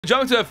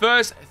Jump to the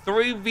first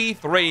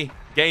 3v3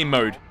 game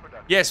mode.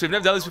 Yes, we've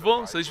never done this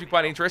before, so this should be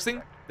quite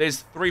interesting.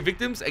 There's 3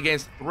 victims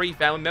against 3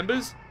 family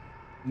members.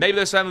 Maybe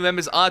those family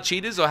members are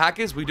cheaters or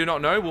hackers. We do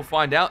not know. We'll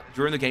find out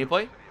during the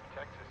gameplay.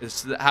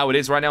 This is how it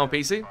is right now on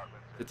PC.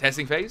 The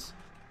testing phase.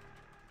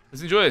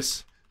 Let's enjoy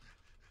this.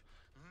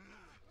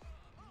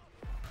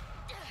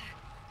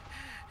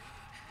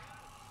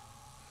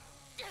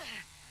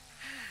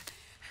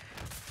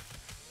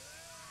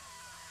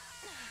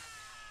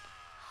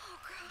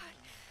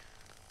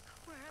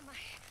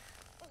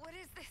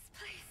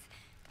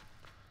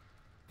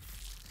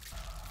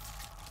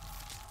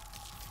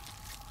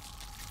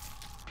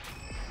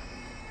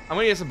 I'm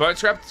gonna get some boat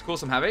trap to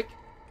cause some havoc.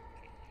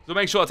 So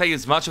make sure I take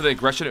as much of the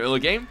aggression early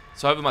game,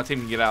 so hopefully my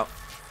team can get out.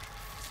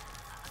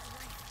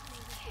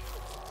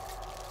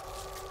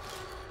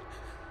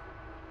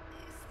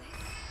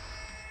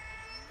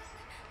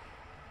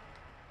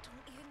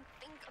 Don't even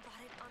think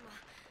about it, Anna.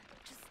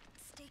 Just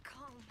stay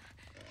calm.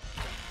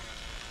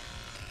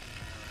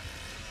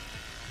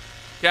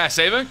 Can I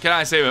save her? Can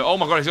I save her? Oh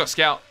my god, he's got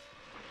scout.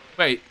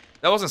 Wait,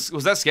 that wasn't.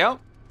 Was that scout?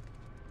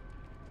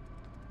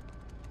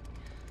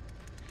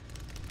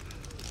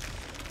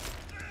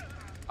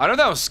 I don't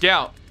know if that was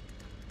scout.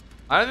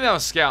 I don't think that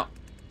was scout.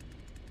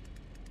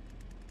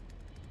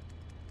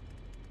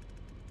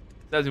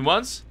 Stabbed him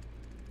once.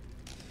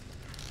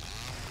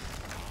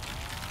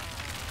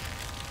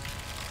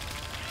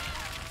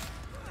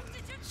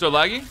 Still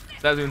lagging.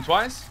 Stabbed him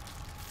twice.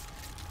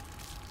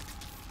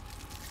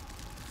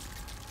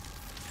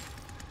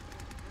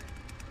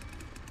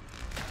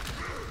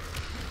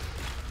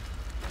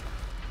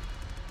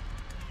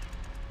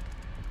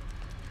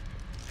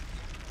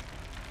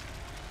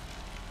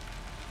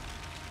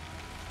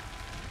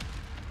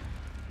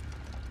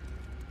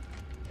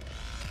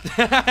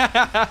 You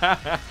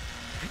gotta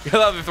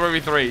love the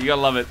 3v3. You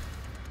gotta love it.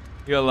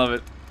 You gotta love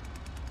it.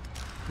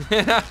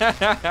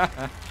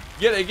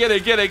 Get it, get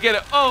it, get it, get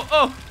it. Oh,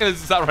 oh. Let's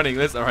start running.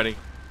 Let's start running.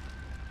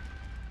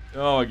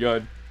 Oh my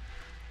god.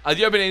 Do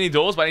you open any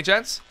doors by any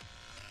chance?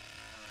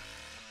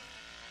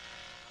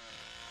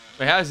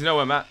 Wait, how does he know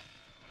where I'm at?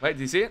 Wait,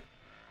 do you see it?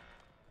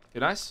 Okay,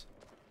 nice.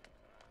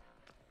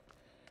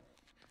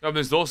 Open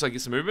this door so I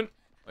get some movement.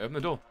 Wait, open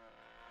the door.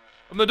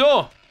 Open the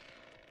door!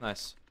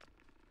 Nice.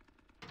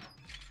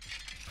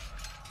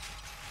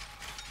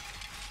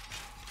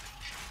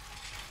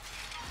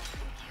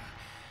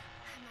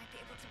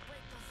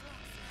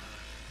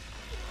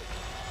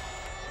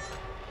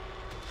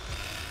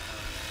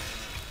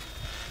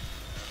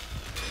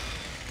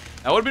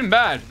 That would have been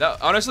bad.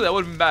 Honestly, that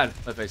would have been bad.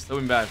 My face. That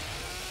would have been bad.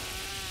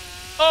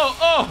 Oh,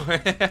 oh!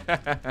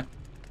 That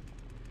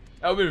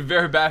would have been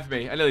very bad for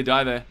me. I nearly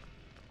died there.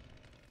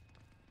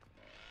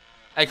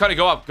 Hey, Connie,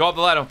 go up. Go up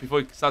the ladder before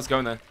he starts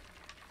going there.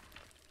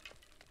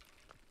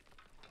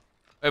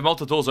 We have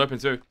multiple doors open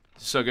too.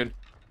 This is so good.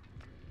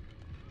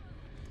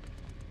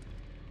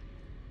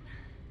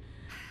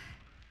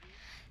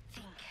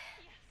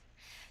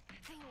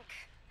 Think.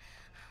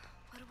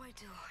 What do I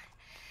do?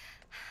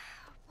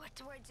 What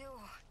do I do?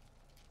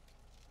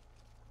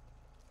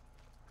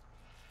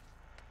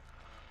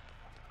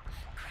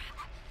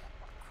 Crap.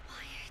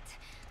 Quiet.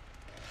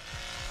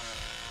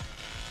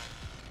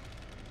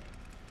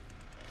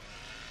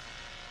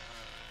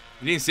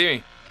 You didn't see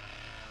me.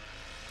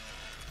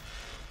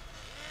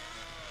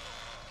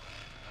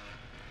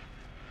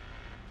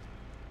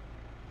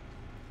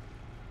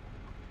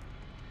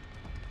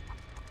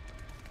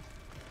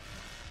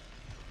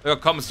 I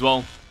got comments as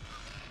well.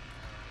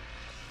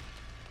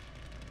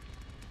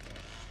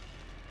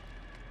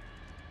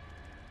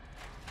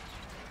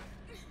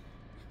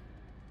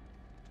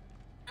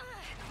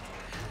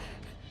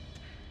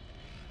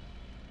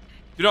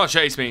 Do not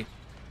chase me.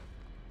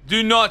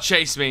 Do not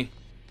chase me.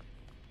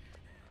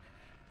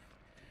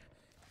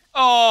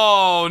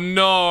 Oh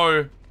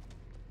no.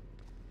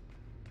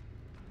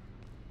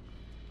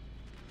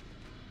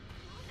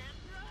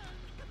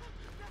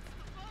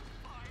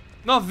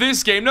 Not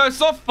this game. No, it's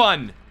not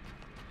fun.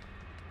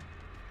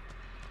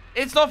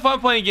 It's not fun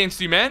playing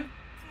against you, man.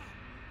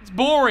 It's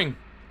boring.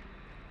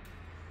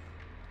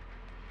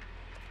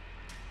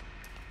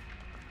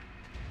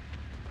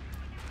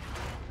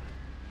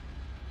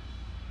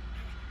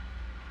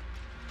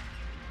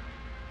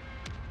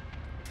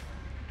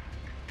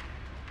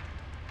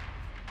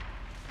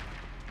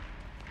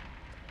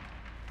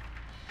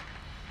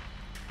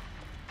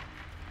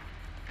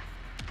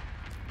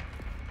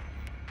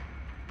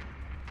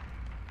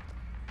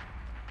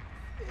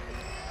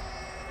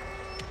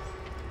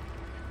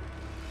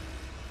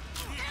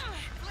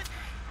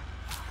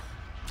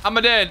 I'm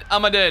a dead.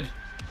 I'm a dead.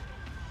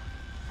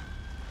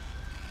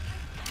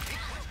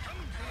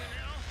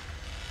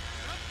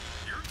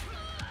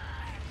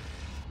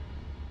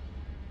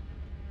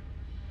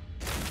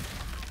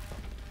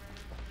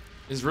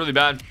 This is really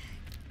bad.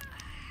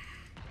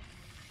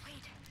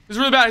 It's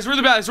really bad. It's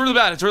really bad. It's really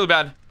bad. It's really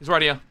bad. He's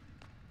right here.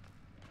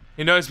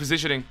 He knows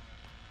positioning.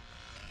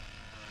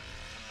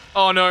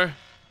 Oh no.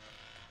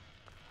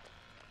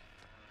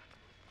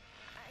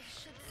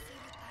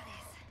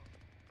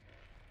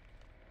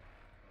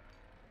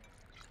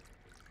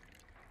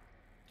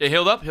 Okay,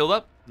 healed up, healed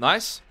up.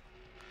 Nice.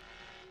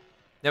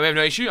 Now we have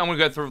no issue. I'm going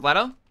to go through the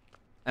ladder.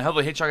 And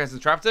hopefully Hitchhiker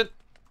hasn't trapped it.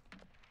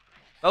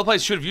 The other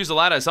players should have used the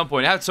ladder at some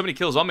point. I had so many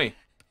kills on me.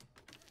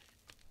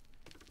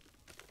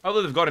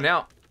 Hopefully they've gotten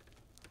out.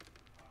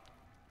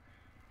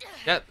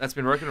 Yeah, that's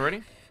been broken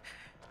already.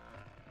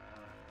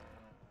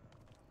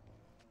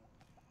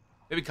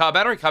 Maybe car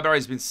battery. Car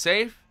battery's been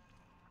safe.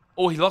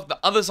 Oh, he locked the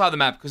other side of the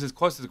map because it's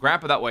close to the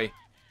grandpa that way.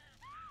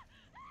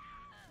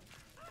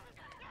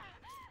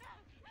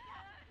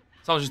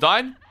 Someone just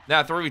died.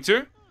 Now 3v2.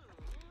 There's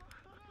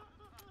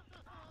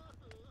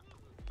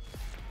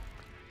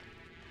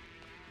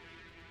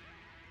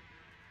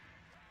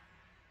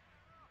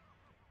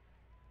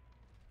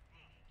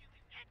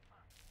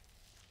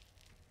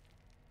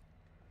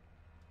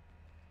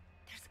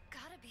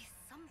gotta be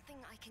something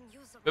I can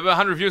use. We have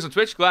 100 views on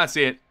Twitch. Glad to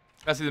see it.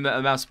 Glad to see the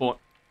amount of support.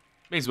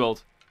 Means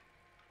world.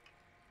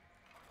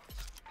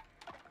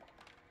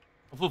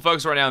 I'm full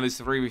focus right now on this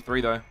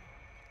 3v3 though.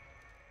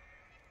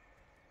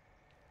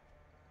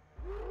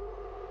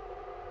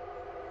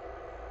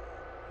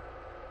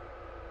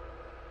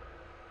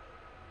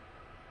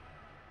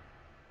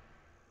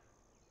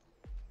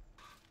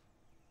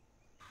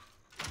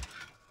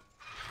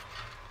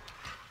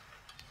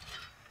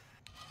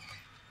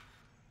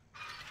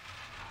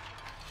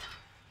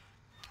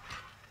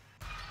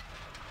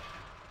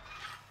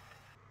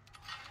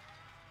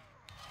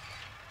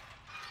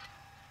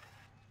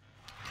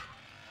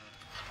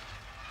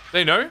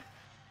 They know?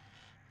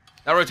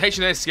 That rotation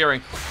there is scary.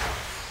 He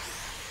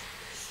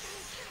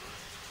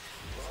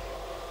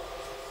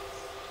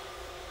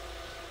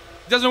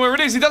doesn't know where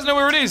it is. He doesn't know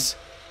where it is.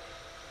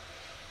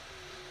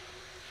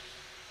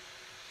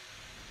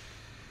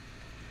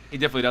 He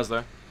definitely does,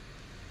 though.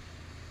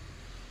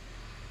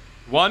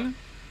 1,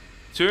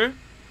 2,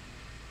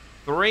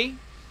 3,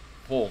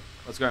 4.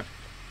 Let's go.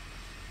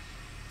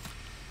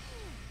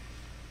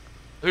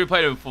 We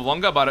played it for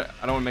longer, but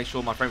I don't want to make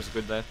sure my frames are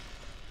good there.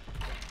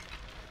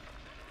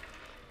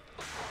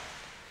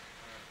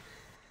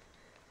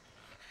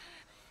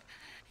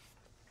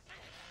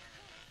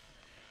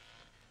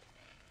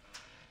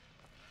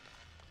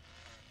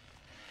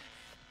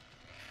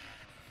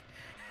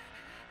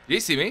 Did he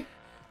see me?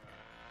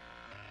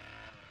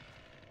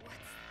 What's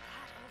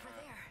that over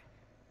there?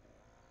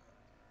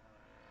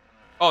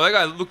 Oh, that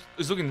guy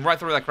is looking right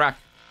through that crack.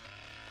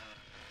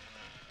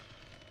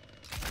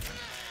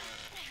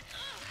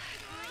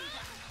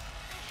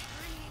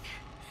 Breathe.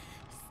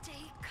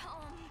 Stay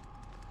calm.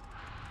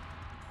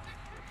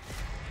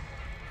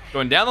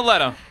 Going down the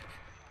ladder.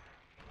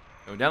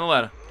 Going down the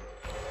ladder.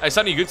 Hey,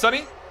 Sonny, you good,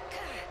 Sonny?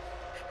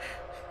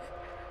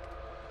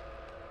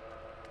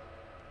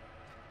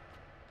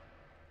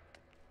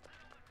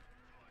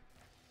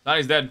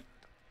 Sonny's dead.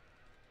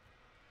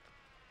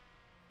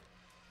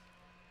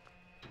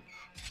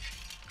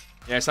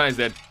 Yeah, Sonny's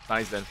dead.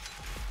 Sonny's dead.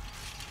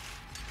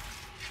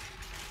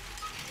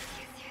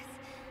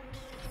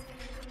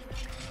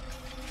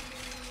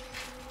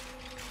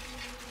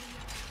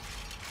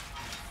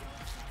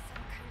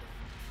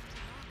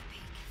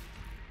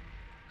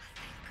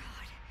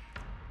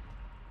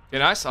 Yeah,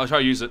 nice. I'll try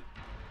to use it.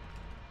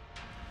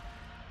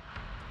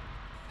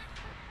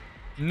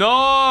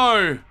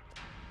 No!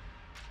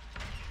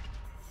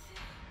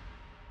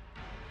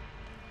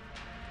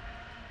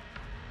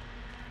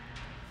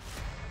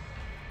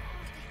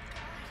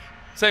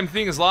 Same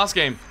thing as last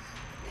game.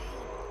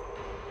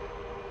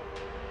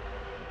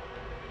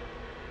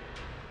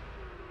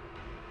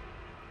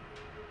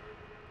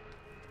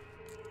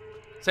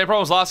 Same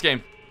problem as last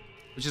game,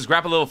 which is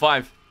grapple level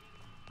 5.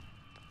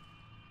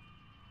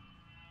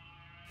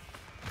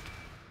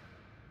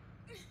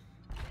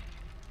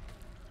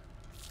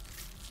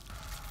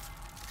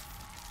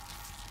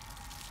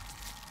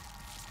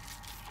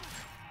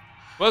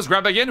 Was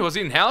grab back in? Was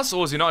he in house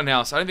or was he not in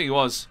house? I don't think he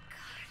was.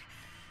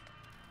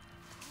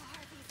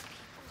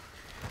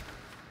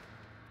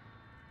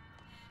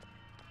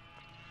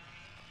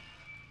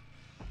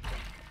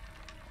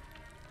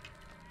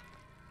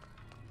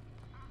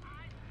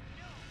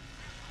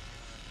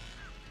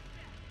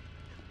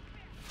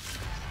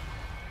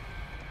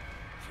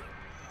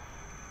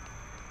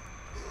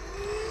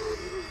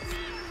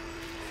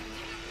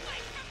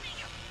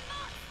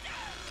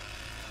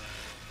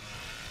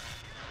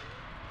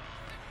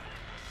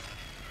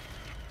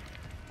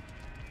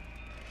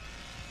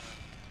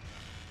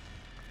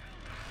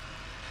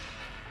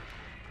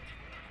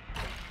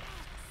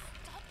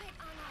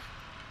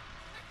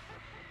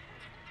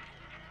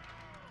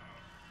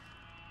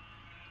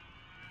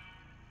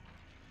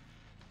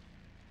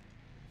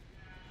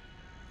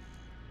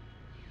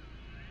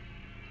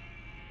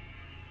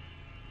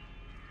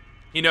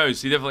 He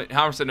knows. He definitely...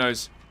 100%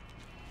 knows.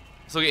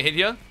 Let's look at hit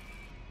here.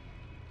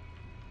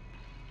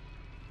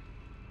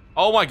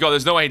 Oh my god,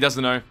 there's no way he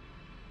doesn't know.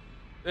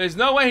 There's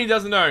no way he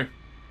doesn't know.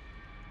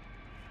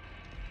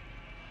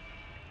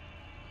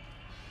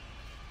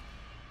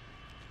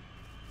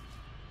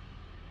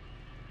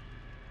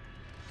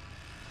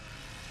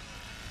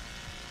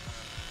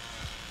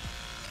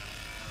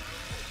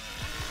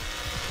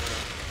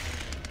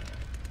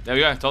 There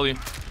we go. Told you.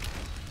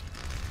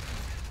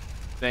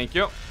 Thank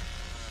you.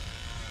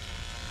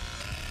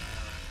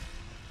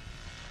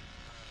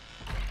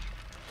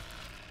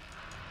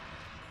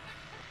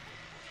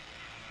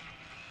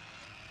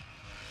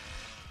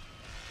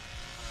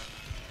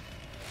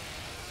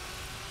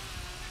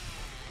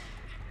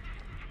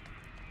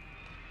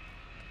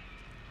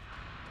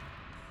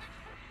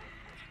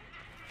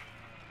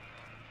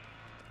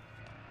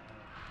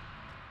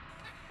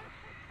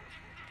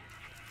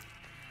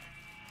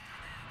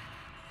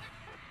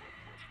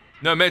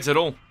 No meds at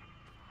all.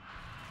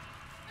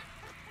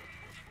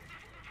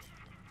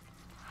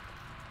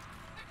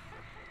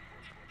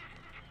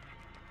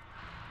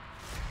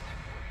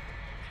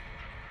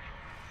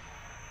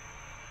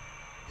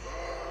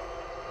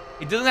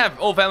 It doesn't have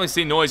all family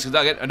see noise because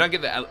I don't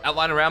get the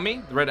outline around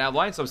me, the red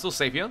outline, so I'm still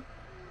safe here.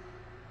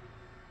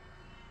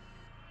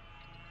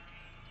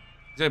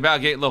 He's about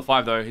to get level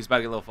 5 though. He's about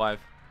to get level 5.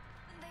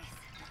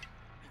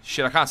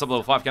 Shit, I can't stop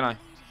level 5, can I?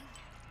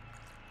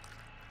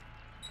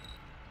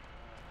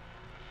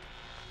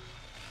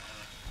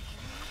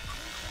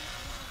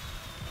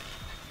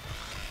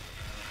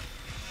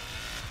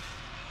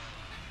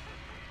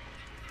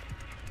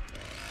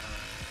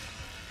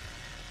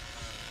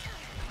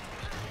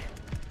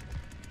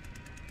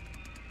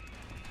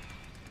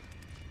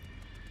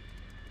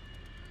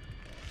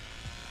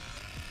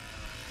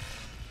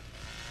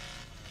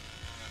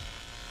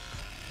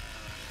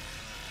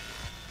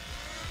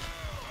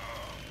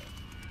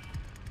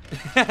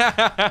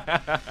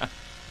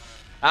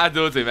 I have to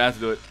do it to him, I have to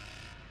do it.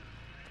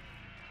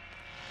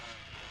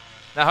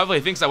 Now hopefully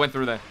he thinks I went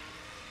through there.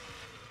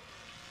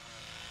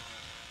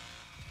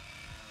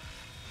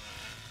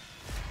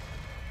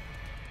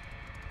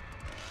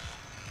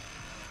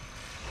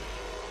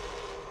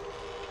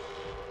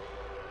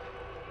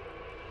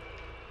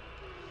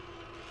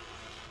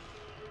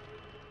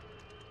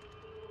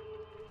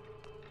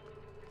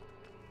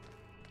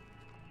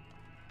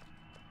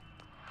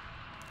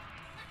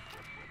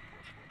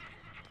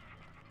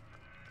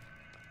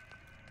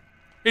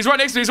 He's right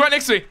next to me, he's right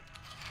next to me.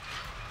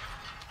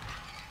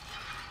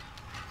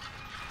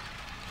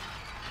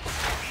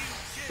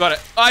 Got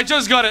it. I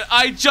just got it.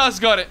 I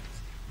just got it.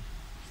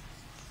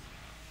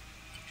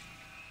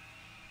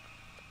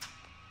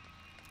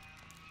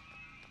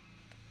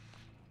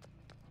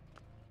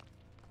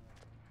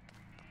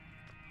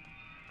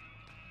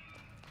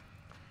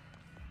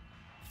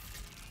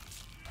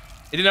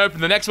 It didn't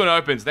open. The next one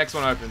opens. Next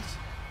one opens.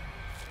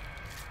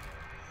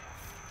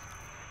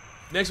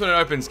 Next one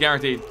opens,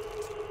 guaranteed.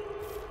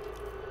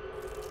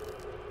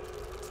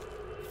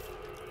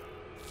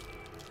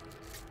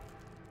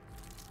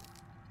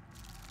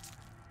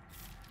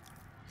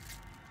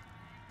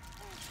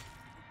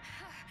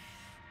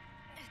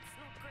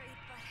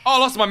 Oh, I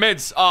lost my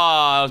meds.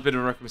 Oh, that was a bit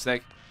of a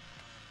mistake.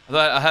 I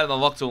thought I had the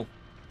lock tool.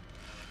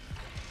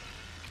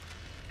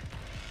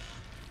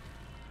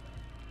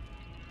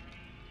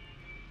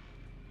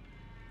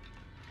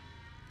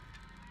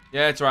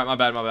 Yeah, it's alright. My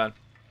bad, my bad.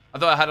 I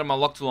thought I had my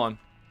lock tool on.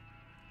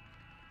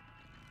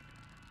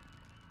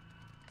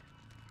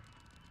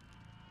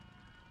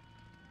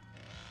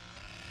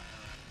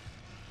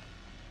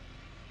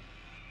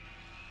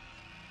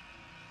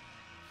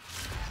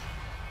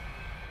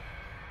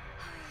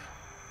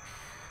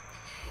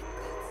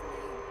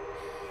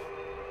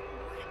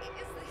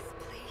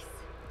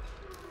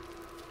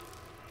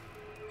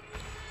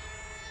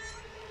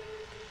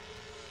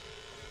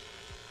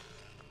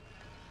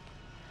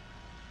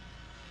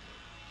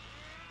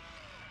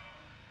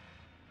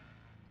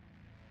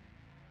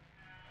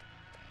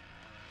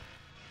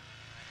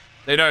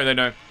 They know, they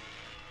know.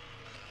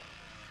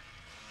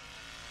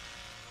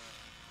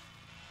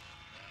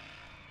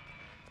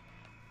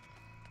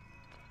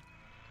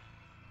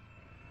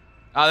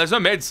 There's no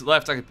meds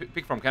left I can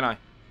pick from, can I?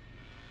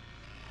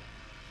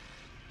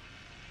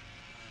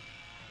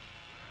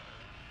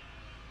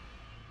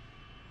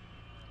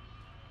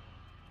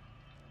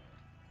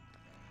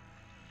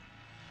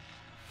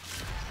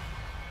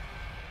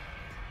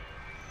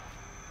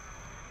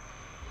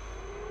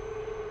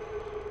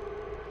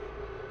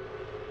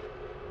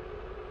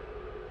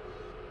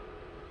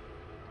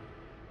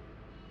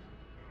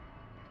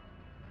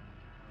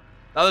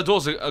 The other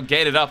doors are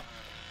gated up.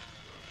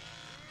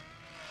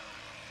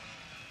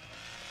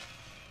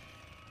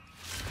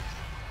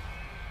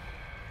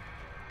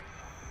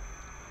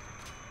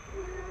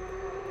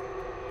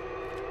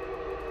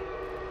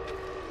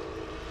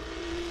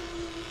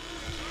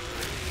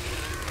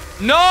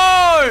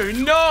 No!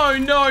 No,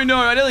 no, no.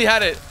 I nearly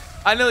had it.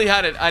 I nearly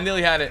had it. I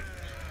nearly had it.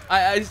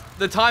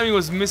 The timing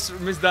was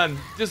misdone.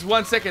 Just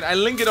 1 second. I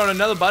lingered on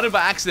another button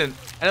by accident.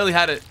 I nearly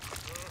had it.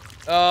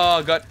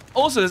 Oh, God.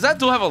 Also, does that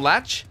door have a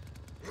latch?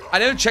 I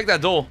never checked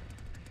that door.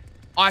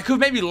 Oh, I could have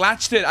maybe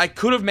latched it. I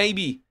could have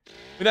maybe.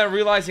 Without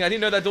realizing, I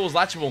didn't know that door was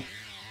latchable.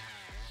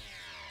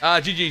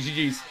 GG's,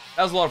 GG's.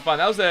 That was a lot of fun.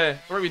 That was a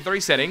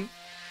 3v3 setting.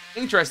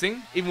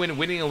 Interesting. Even when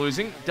winning or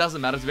losing,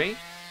 doesn't matter to me.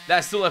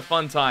 That's still a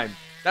fun time.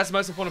 That's the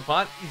most important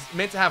part. It's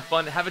meant to have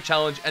fun, have a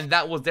challenge, and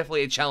that was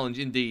definitely a challenge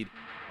indeed.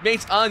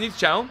 Mates are new to the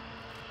channel.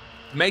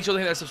 Make sure to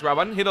hit that subscribe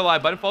button, hit the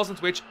like button, follow us on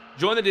Twitch,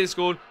 join the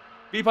Discord,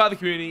 be part of the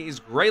community is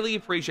greatly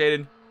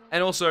appreciated.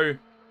 And also,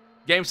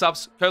 game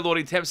subs, code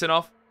Lordy, 10%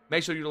 off.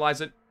 Make sure you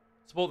utilize it.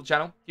 Support the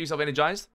channel. Keep yourself energized.